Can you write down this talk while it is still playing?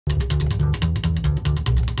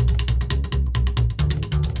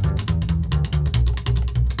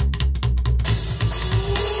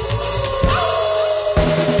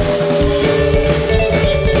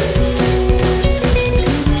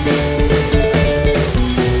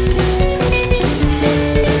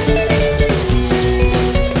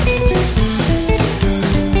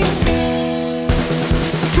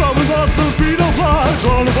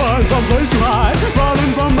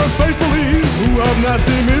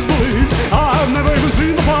disbelief. I've never even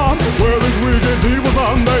seen the farm where this wicked deed was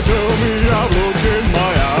done. They tell me I've looked in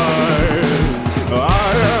my eyes.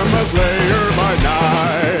 I am a slayer by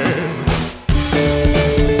night.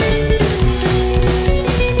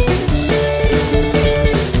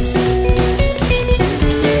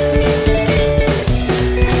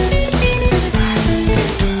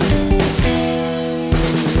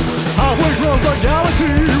 Halfway across the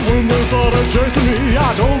galaxy, when they started chasing me,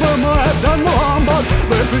 I told them I had done no harm, but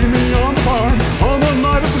they see me on the farm on the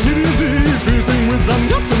night of the hideous deed, feasting with some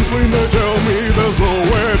guts and spleen. They tell me there's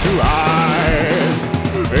nowhere to hide.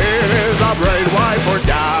 It is a braid wife or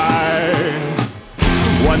die.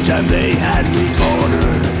 One time they had me